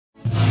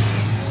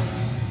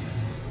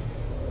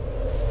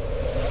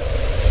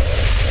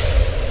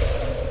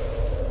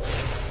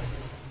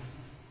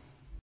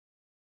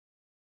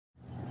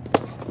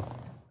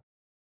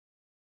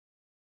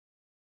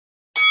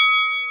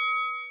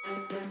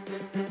I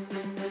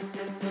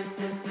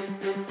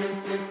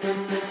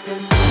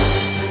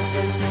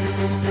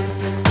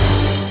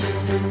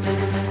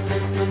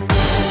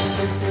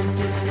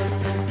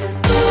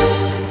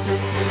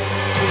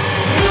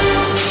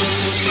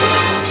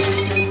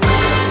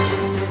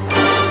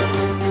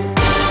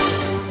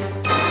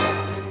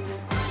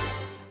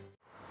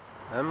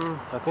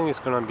think it's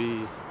going to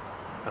be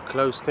a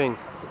close thing,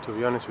 to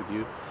be honest with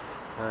you.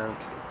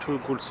 Two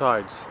good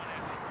sides,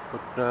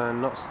 but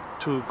not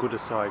too good a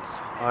sides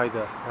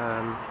either.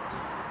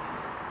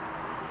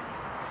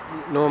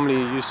 Normally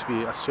it used to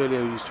be Australia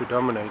who used to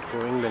dominate,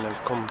 but England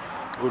have come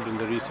good in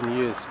the recent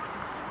years.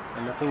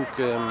 And I think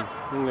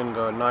England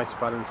got a nice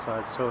balanced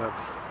side, so have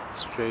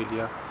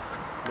Australia.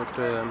 But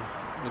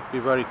it'd be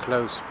very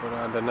close, but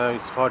I don't know,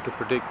 it's hard to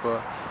predict,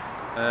 but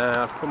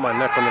I'll put my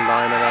neck on the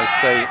line and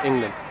I'll say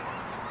England.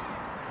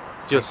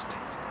 Just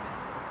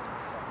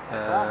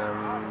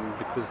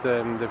because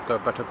they've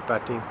got better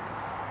batting.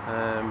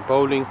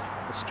 Bowling,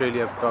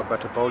 Australia have got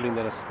better bowling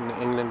than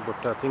England,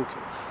 but I think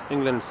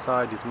England's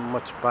side is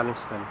much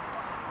balanced than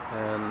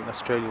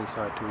Australian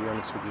side, to be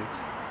honest with you.